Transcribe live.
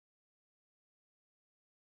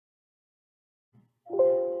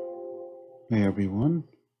Hey everyone,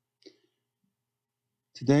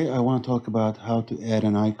 today I want to talk about how to add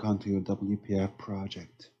an icon to your WPF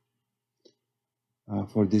project.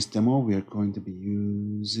 For this demo we are going to be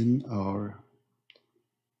using our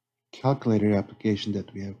calculator application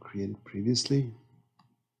that we have created previously.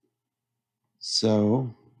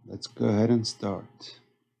 So let's go ahead and start.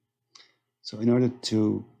 So in order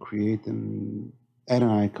to add an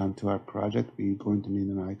icon to our project, we're going to need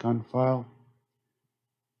an icon file.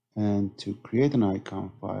 And to create an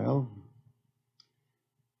icon file,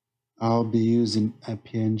 I'll be using a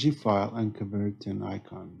PNG file and convert it to an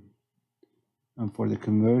icon. And for the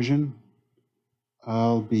conversion,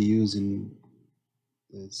 I'll be using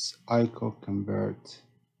this IcoConvert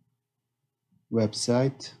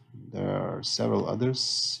website. There are several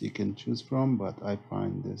others you can choose from, but I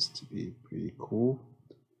find this to be pretty cool.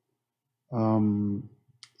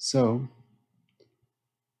 So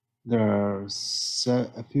there are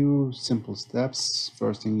a few simple steps.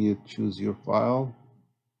 First thing, you choose your file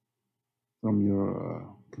from your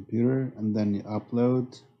computer, and then you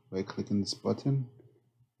upload by clicking this button.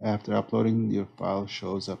 After uploading, your file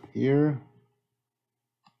shows up here.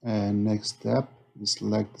 And next step, you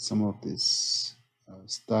select some of these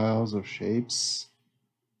styles or shapes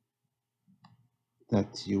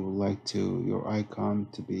that you would like your icon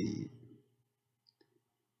to be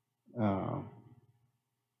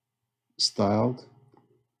styled,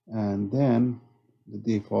 and then the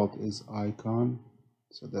default is icon,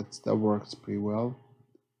 so that works pretty well.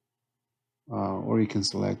 Or you can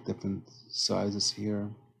select different sizes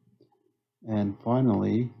here. And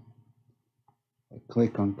finally, I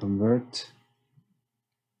click on convert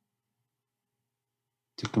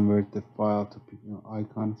to convert the file to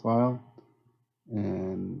icon file.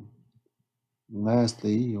 And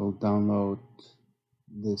lastly, you'll download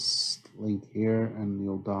this link here and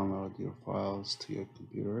you'll download your files to your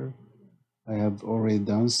computer. I have already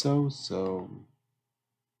done so, so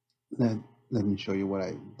let me show you what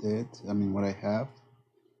I did. What I have.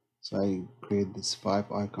 So I create these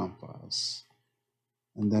 5 icon files,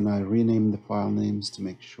 and then I rename the file names to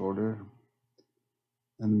make shorter.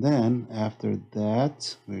 And then after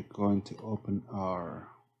that, we're going to open our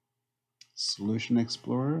Solution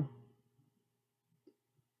Explorer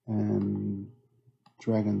and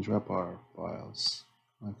drag and drop our files,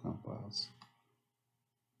 icon files,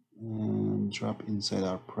 and drop inside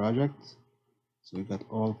our project. So we got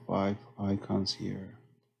all 5 icons here.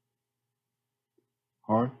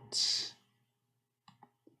 Heart.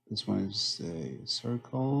 This one is a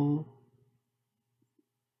circle.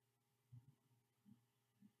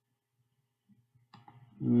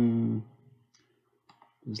 There's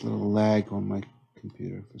a little lag on my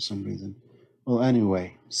computer for some reason. Well,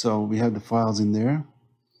 anyway, so we have the files in there.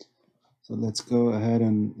 So let's go ahead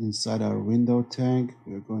and inside our window tag,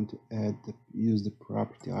 we're going to use the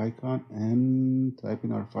property icon and type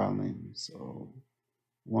in our file name. So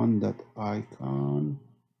one.icon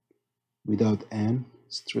without n,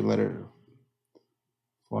 it's 3-letter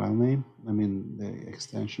file name, the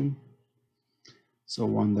extension. So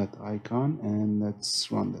one.icon, and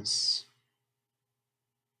let's run this.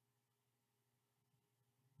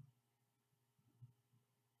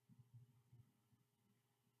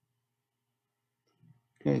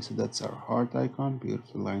 Okay, so that's our heart icon,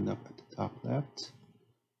 beautifully lined up at the top left.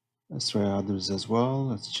 Let's try others as well.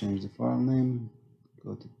 Let's change the file name,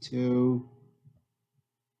 go to 2,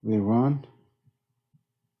 rerun.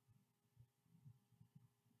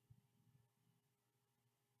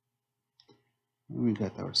 And we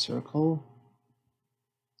got our circle.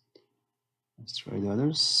 Let's try the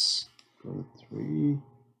others. Go to 3,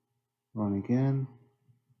 run again.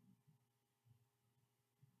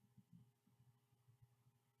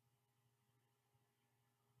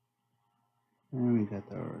 And we got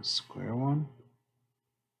our square one.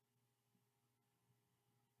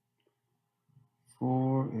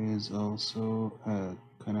 4 is also a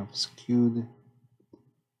kind of skewed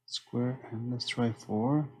square, and let's try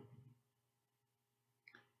 4.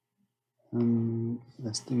 And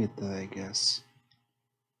let's leave it there, I guess.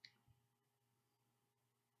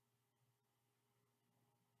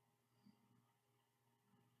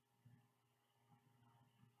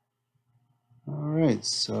 Alright,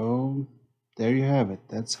 so there you have it.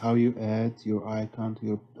 That's how you add your icon to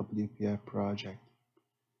your WPF project.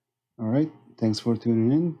 Alright, thanks for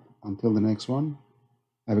tuning in. Until the next one,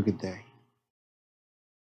 have a good day.